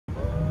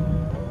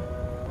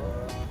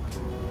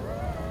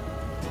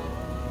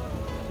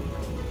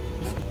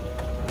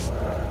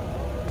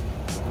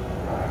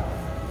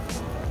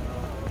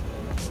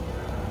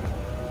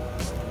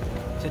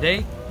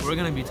Today, we're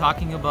going to be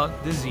talking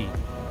about the Z.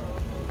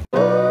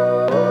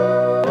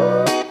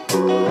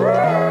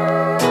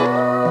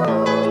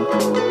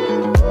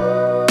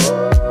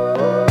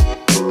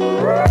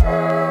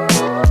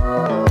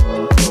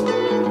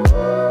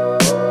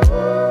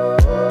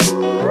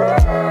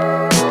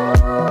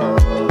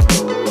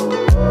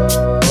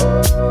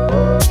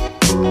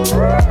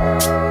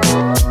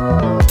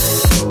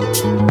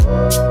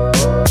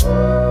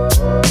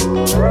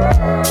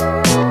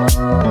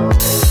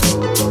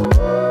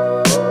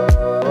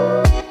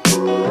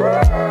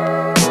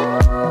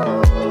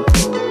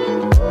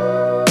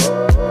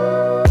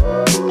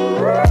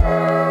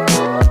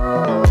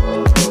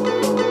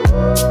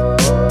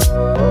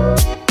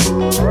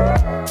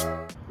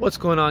 What's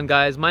going on,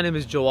 guys? My name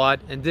is Jawad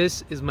and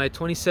this is my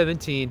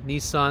 2017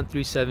 Nissan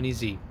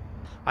 370Z.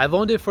 I've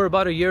owned it for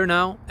about a year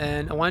now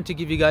and I wanted to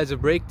give you guys a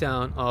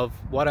breakdown of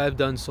what I've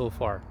done so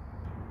far.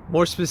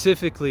 More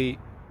specifically,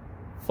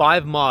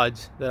 5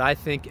 mods that I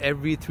think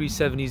every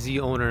 370Z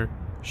owner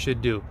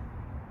should do.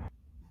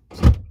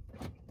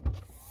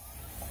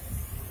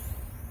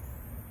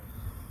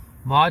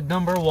 Mod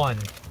number 1.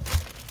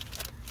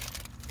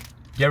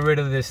 Get rid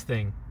of this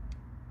thing.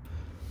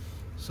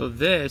 So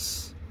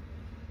this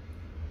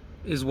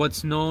is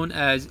what's known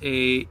as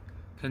a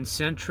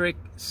concentric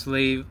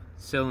slave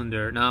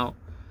cylinder. Now,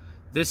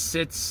 this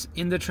sits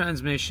in the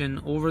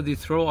transmission over the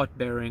throwout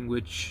bearing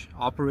which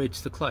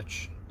operates the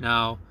clutch.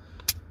 Now,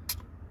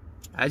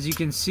 as you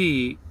can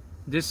see,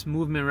 this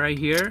movement right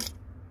here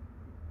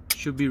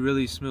should be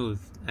really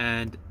smooth,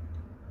 and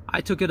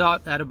I took it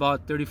out at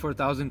about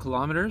 34,000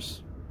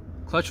 kilometers.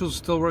 Clutch was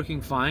still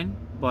working fine,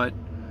 but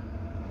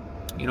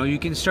you know, you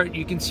can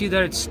see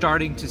that it's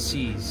starting to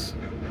seize.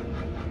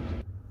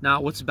 Now,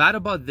 what's bad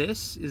about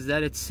this is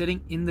that it's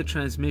sitting in the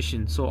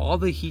transmission, so all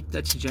the heat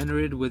that's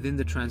generated within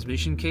the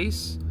transmission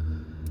case,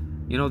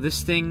 you know,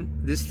 this thing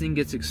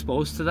gets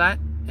exposed to that,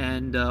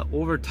 and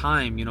over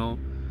time, you know,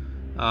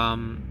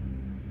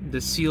 the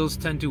seals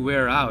tend to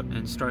wear out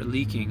and start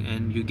leaking,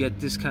 and you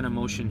get this kind of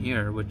motion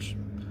here, which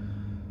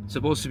is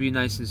supposed to be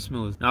nice and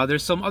smooth. Now,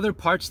 there's some other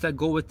parts that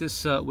go with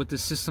this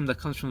system that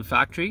comes from the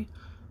actually.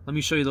 Let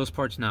me show you those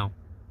parts now.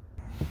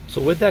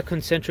 So with that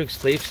concentric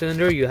slave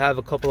cylinder, you have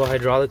a couple of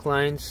hydraulic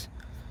lines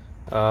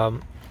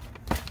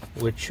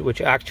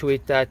which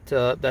actuate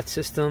that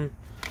system,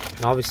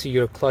 and obviously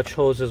your clutch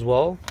hose as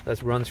well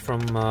that runs from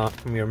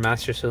your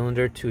master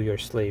cylinder to your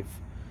slave,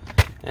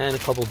 and a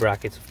couple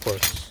brackets, of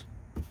course.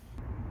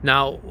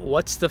 Now,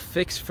 what's the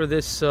fix for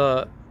this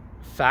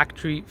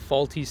factory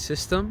faulty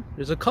system?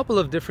 There's a couple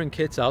of different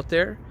kits out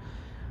there.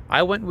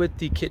 I went with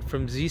the kit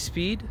from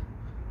Z-Speed,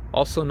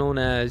 also known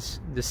as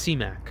the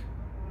C-Mac.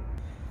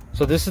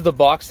 So this is the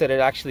box that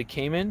it actually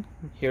came in.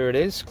 Here it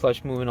is,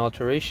 clutch movement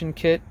alteration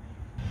kit.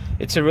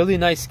 It's a really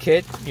nice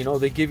kit. You know,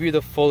 they give you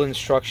the full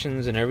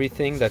instructions and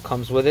everything that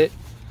comes with it,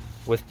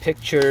 with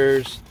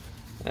pictures.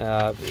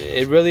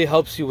 It really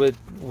helps you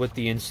with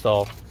the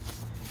install.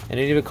 And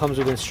it even comes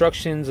with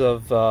instructions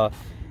of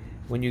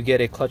when you get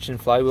a clutch and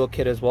flywheel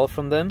kit as well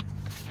from them.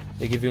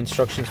 They give you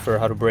instructions for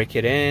how to break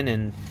it in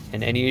and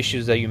any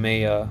issues that you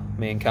may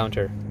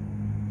encounter.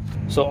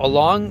 So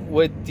along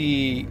with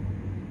the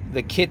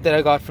kit that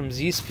I got from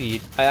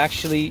Z-Speed, I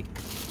actually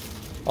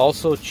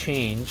also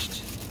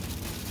changed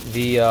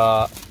the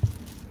I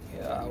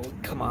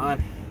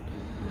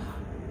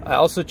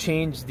also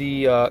changed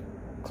the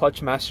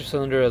clutch master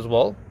cylinder as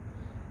well.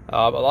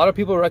 A lot of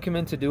people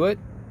recommend to do it.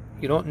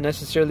 You don't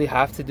necessarily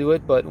have to do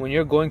it, but when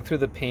you're going through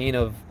the pain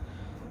of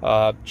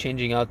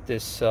changing out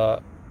this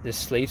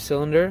slave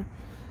cylinder,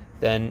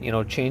 then, you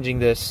know, changing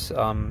this,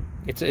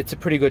 it's a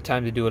pretty good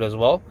time to do it as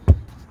well.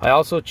 I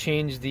also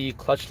changed the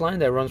clutch line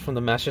that runs from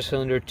the master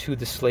cylinder to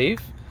the slave.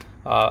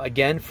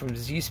 Again, from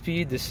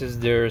Z-Speed, this is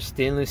their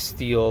stainless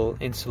steel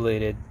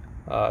insulated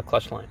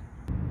clutch line.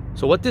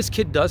 So what this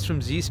kit does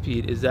from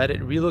Z-Speed is that it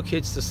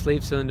relocates the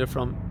slave cylinder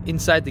from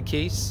inside the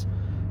case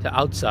to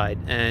outside,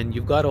 and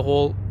you've got a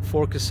whole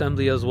fork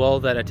assembly as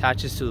well that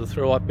attaches to the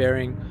throwout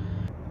bearing.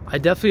 I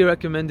definitely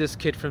recommend this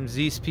kit from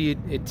Z-Speed.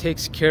 It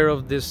takes care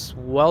of this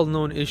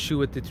well-known issue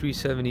with the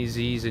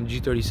 370Zs and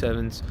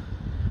G37s.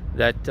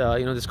 That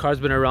you know, this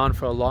car's been around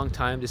for a long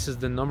time. This is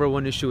the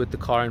 #1 issue with the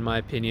car, in my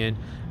opinion,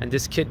 and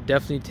this kit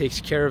definitely takes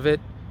care of it.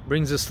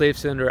 Brings the slave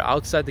cylinder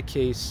outside the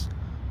case,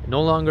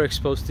 no longer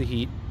exposed to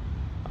heat.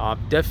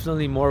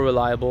 Definitely more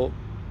reliable.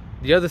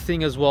 The other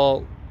thing as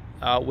well,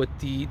 with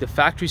the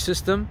factory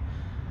system,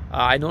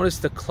 I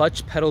noticed the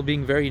clutch pedal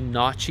being very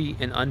notchy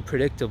and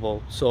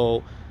unpredictable.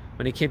 So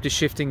when it came to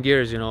shifting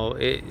gears, you know,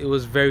 it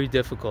was very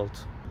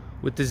difficult.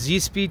 With the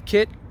Z-Speed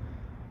kit,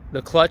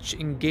 the clutch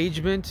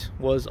engagement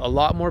was a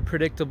lot more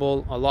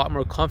predictable, a lot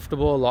more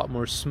comfortable, a lot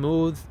more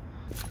smooth.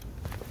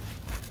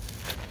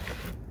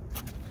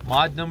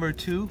 Mod number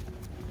 2,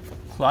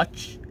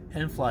 clutch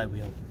and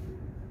flywheel.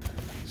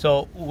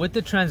 So with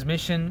the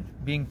transmission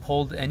being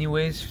pulled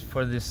anyways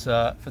for this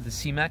for the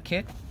C-Mac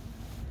kit,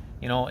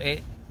 you know,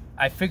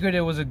 I figured it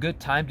was a good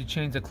time to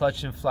change the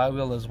clutch and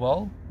flywheel as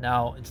well.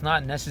 Now, it's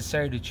not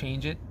necessary to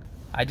change it.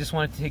 I just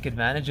wanted to take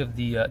advantage of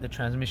the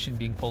transmission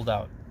being pulled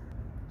out.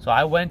 So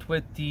I went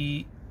with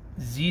the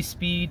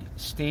Z-Speed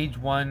Stage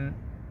 1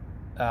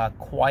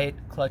 quiet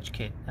clutch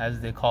kit, as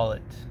they call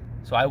it.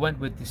 So I went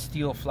with the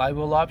steel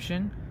flywheel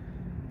option,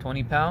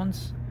 20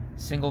 pounds,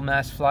 single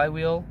mass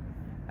flywheel,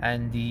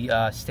 and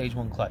the Stage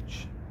 1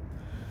 clutch.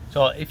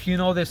 So if you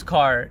know this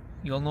car,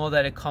 you'll know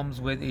that it comes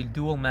with a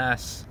dual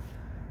mass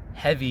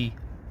heavy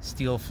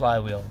steel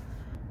flywheel.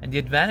 And the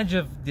advantage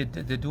of the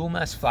dual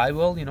mass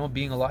flywheel, you know,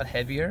 being a lot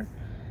heavier,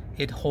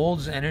 it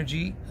holds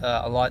energy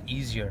a lot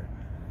easier.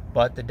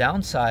 But the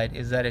downside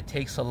is that it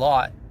takes a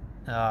lot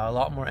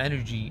more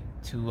energy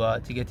to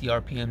get the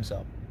RPMs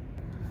up.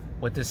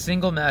 With the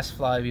single mass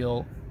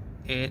flywheel,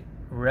 it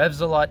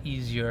revs a lot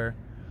easier,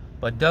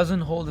 but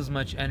doesn't hold as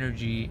much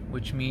energy,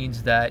 which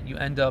means that you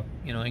end up,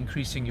 you know,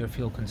 increasing your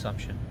fuel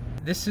consumption.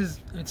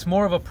 It's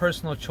more of a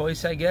personal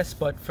choice, I guess,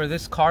 but for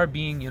this car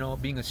being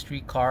a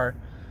street car,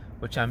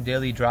 which I'm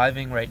daily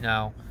driving right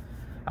now,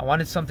 I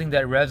wanted something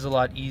that revs a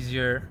lot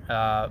easier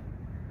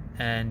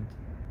and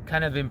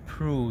kind of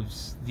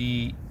improves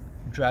the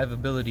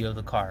drivability of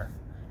the car.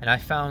 And I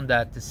found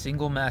that the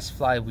single mass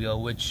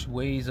flywheel, which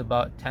weighs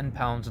about 10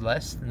 pounds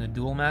less than the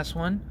dual mass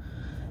one,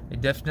 it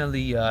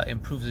definitely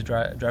improves the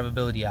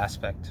drivability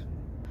aspect.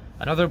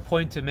 Another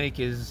point to make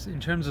is,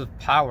 in terms of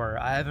power,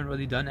 I haven't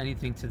really done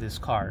anything to this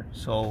car.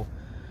 So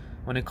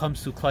when it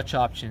comes to clutch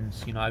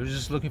options, you know, I was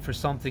just looking for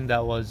something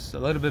that was a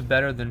little bit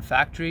better than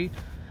factory,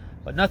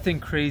 but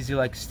nothing crazy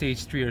like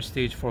Stage 3 or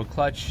Stage 4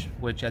 clutch,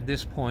 which at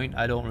this point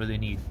I don't really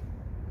need.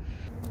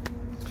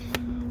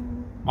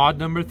 Mod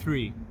number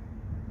 3,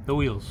 the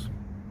wheels.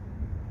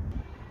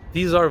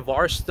 These are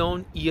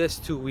Varstone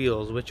ES2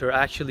 wheels, which are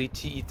actually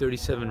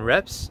TE37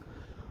 reps,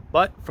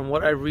 but from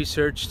what I've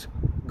researched,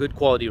 good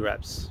quality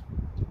reps.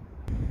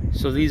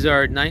 So these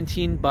are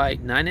 19 by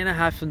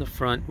 9.5 in the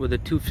front with a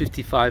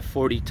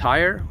 255/40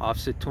 tire,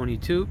 offset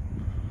 22,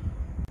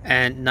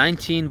 and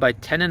 19 by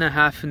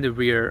 10.5 in the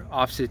rear,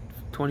 offset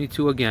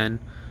 22 again,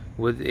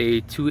 with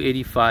a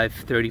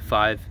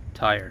 285/35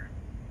 tire.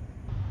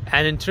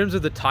 And in terms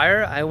of the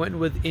tire, I went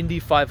with Indy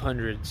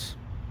 500s.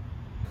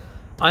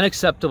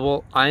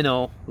 Unacceptable, I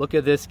know. Look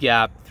at this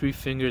gap, 3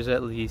 fingers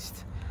at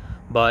least.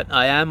 But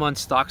I am on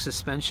stock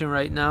suspension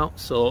right now,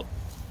 so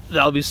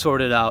that'll be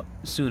sorted out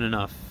soon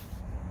enough.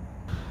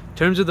 In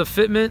terms of the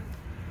fitment,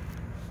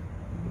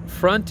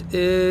 front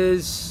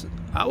is,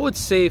 I would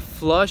say,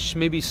 flush,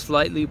 maybe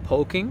slightly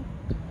poking.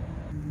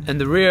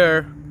 And the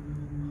rear,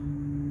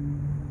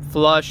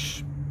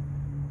 flush,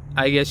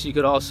 I guess you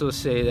could also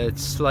say that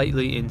it's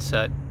slightly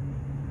inset.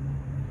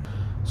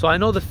 So I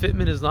know the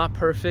fitment is not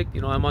perfect.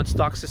 You know, I'm on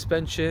stock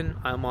suspension.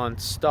 I'm on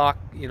stock,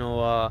 you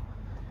know,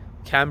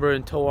 camber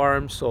and tow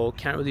arms, so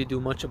can't really do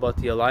much about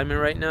the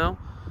alignment right now.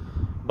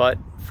 But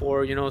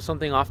for, you know,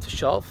 something off the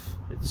shelf,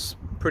 it's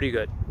pretty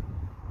good.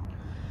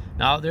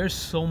 Now, there's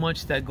so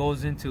much that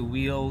goes into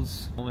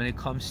wheels when it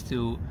comes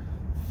to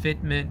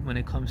fitment, when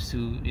it comes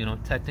to, you know,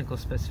 technical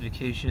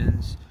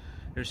specifications.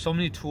 There's so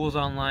many tools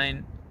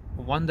online.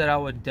 One that I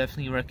would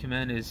definitely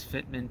recommend is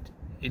Fitment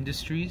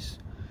Industries.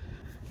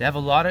 They have a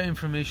lot of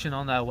information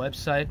on that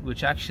website,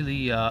 which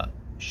actually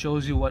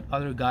shows you what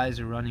other guys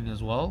are running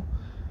as well,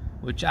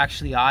 which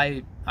actually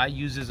I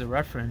use as a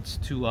reference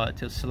to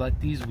select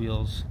these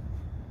wheels.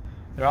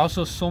 There are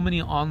also so many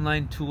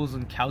online tools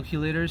and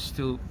calculators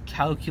to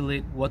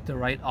calculate what the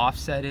right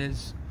offset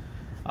is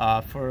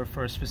for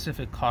a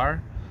specific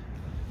car.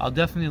 I'll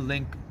definitely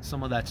link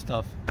some of that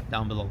stuff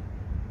down below.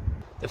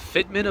 The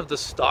fitment of the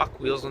stock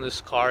wheels on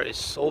this car is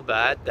so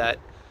bad that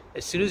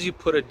as soon as you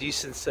put a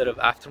decent set of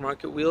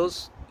aftermarket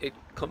wheels, it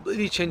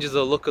completely changes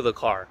the look of the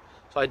car.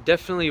 So I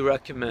definitely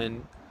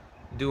recommend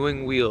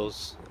doing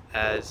wheels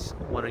as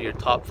one of your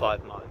top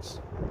 5 mods.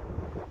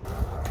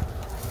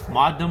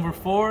 Mod number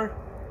 4,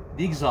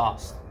 the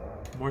exhaust.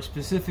 More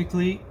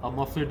specifically, a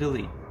muffler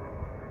delete.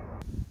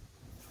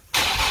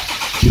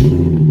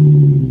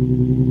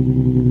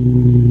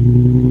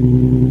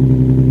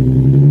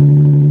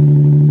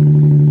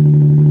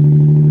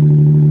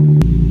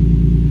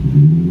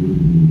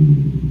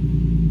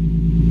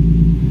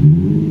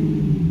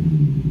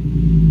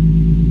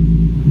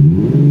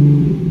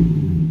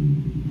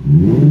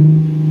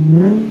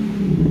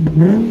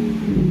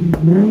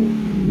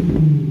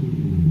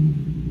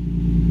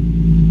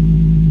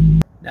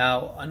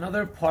 Now,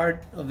 another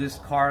part of this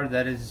car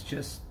that is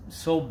just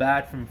so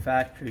bad from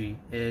factory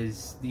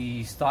is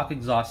the stock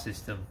exhaust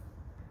system.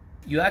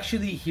 You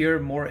actually hear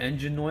more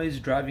engine noise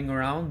driving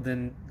around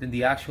than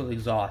the actual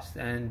exhaust,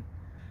 and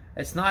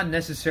it's not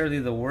necessarily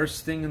the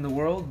worst thing in the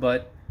world,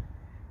 but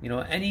you know,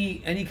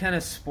 any kind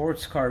of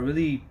sports car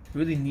really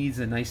needs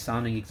a nice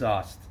sounding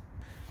exhaust.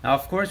 Now,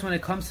 of course, when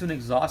it comes to an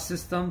exhaust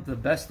system, the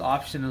best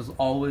option is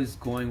always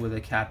going with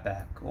a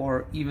catback,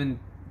 or even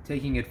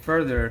taking it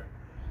further,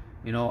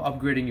 you know,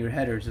 upgrading your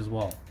headers as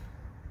well.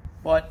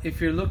 But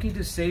if you're looking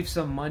to save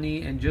some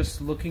money and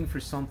just looking for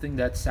something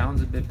that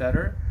sounds a bit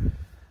better,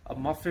 a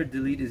muffler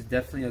delete is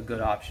definitely a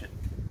good option.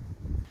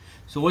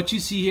 So what you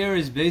see here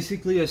is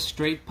basically a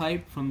straight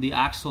pipe from the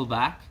axle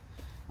back.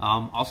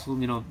 Also,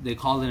 you know, they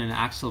call it an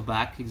axle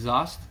back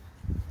exhaust,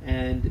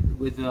 and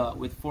with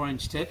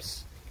 4-inch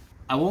tips.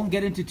 I won't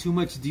get into too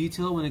much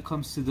detail when it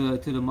comes to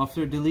the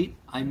muffler delete.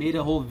 I made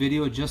a whole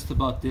video just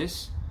about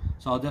this,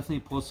 so I'll definitely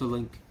post a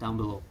link down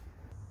below.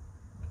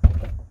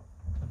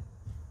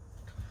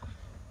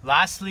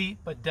 Lastly,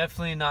 but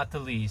definitely not the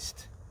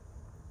least,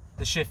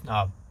 the shift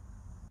knob.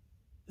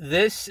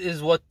 This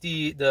is what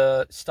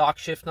the stock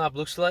shift knob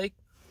looks like.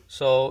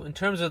 So in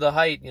terms of the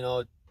height, you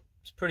know,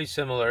 it's pretty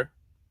similar.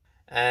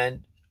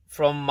 And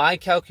from my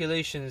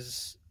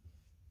calculations,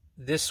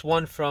 this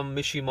one from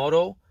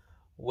Mishimoto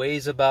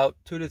weighs about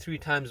 2 to 3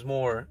 times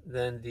more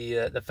than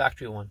the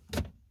factory one.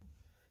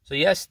 So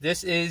yes,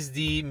 this is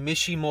the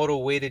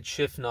Mishimoto weighted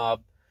shift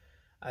knob.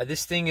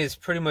 This thing is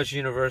pretty much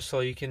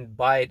universal. You can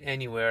buy it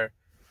anywhere,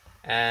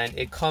 and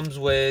it comes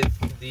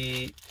with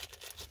the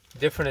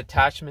different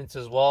attachments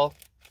as well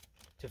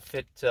to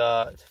fit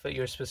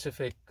your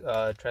specific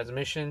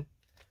transmission.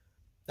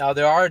 Now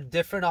there are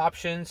different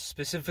options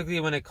specifically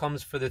when it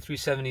comes for the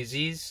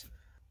 370Zs.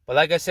 But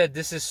like I said,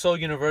 this is so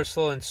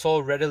universal and so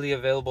readily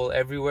available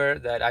everywhere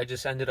that I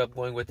just ended up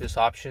going with this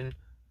option.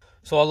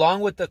 So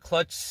along with the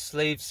clutch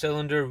slave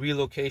cylinder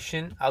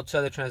relocation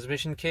outside the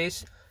transmission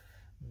case,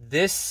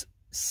 this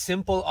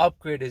simple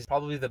upgrade is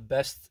probably the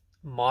best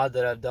mod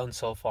that I've done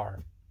so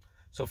far.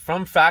 So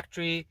from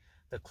factory,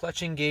 the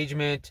clutch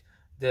engagement,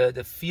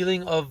 the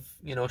feeling of,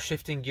 you know,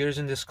 shifting gears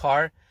in this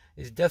car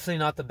is definitely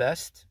not the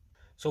best.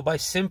 So by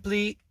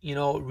simply, you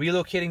know,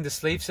 relocating the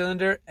slave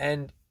cylinder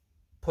and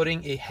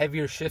putting a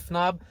heavier shift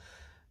knob,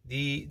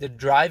 the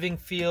driving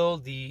feel,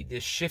 the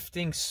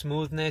shifting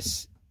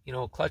smoothness, you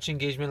know, clutch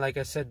engagement, like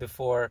I said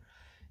before,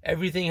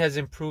 everything has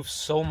improved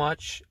so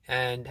much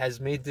and has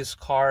made this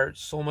car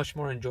so much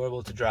more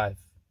enjoyable to drive.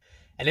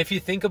 And if you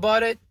think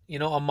about it, you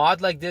know, a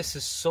mod like this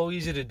is so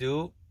easy to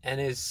do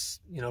and is,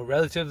 you know,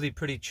 relatively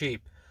pretty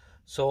cheap.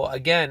 So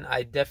again,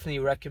 I definitely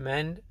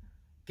recommend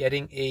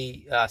getting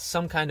a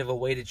some kind of a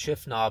weighted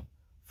shift knob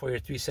for your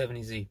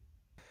 370Z.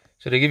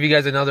 So to give you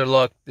guys another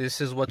look,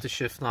 this is what the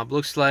shift knob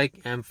looks like,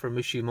 and for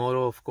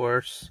Mishimoto, of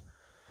course.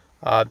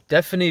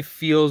 Definitely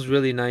feels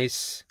really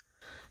nice.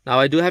 Now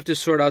I do have to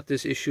sort out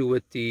this issue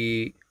with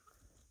the,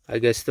 I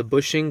guess the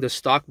bushing, the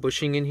stock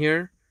bushing in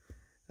here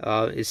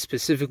is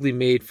specifically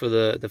made for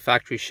the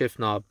factory shift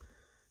knob.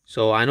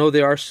 So I know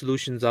there are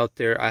solutions out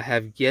there. I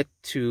have yet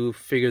to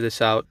figure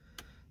this out.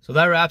 So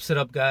that wraps it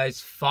up,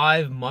 guys.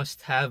 5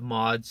 must-have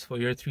mods for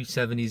your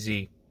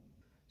 370Z.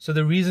 So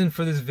the reason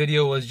for this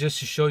video was just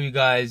to show you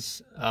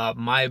guys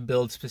my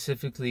build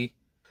specifically.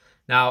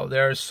 Now,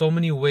 there are so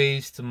many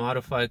ways to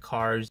modify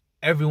cars.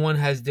 Everyone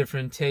has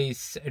different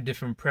tastes,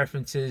 different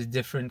preferences,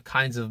 different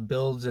kinds of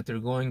builds that they're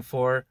going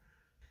for.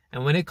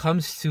 And when it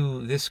comes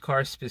to this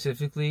car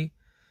specifically,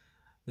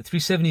 the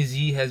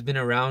 370Z has been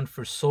around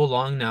for so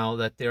long now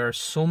that there are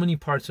so many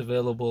parts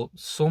available,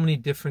 so many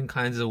different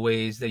kinds of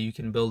ways that you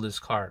can build this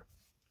car.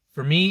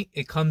 For me,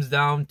 it comes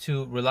down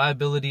to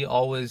reliability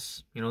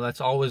always, you know,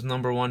 that's always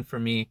number one for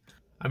me.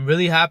 I'm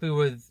really happy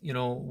with, you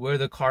know, where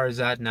the car is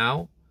at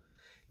now.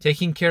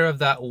 Taking care of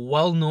that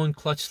well-known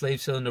clutch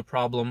slave cylinder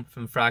problem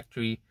from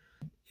factory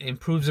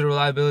improves the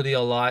reliability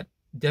a lot.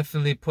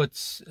 Definitely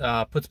puts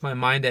my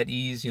mind at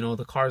ease. You know,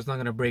 the car is not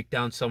going to break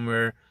down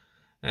somewhere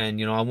and,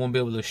 you know, I won't be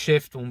able to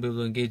shift, won't be able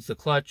to engage the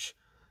clutch.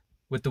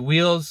 With the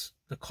wheels,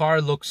 the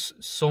car looks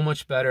so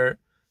much better,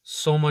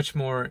 so much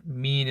more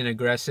mean and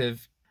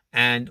aggressive.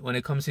 And when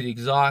it comes to the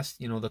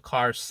exhaust, you know, the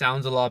car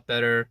sounds a lot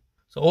better.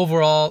 So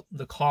overall,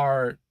 the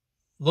car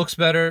looks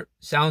better,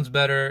 sounds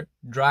better,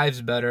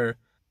 drives better.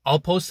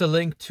 I'll post a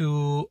link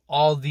to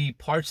all the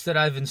parts that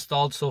I've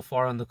installed so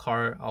far on the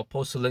car. I'll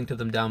post a link to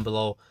them down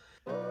below.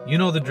 You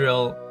know the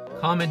drill.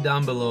 Comment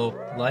down below,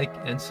 like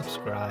and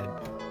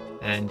subscribe.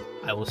 And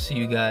I will see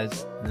you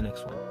guys in the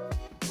next one.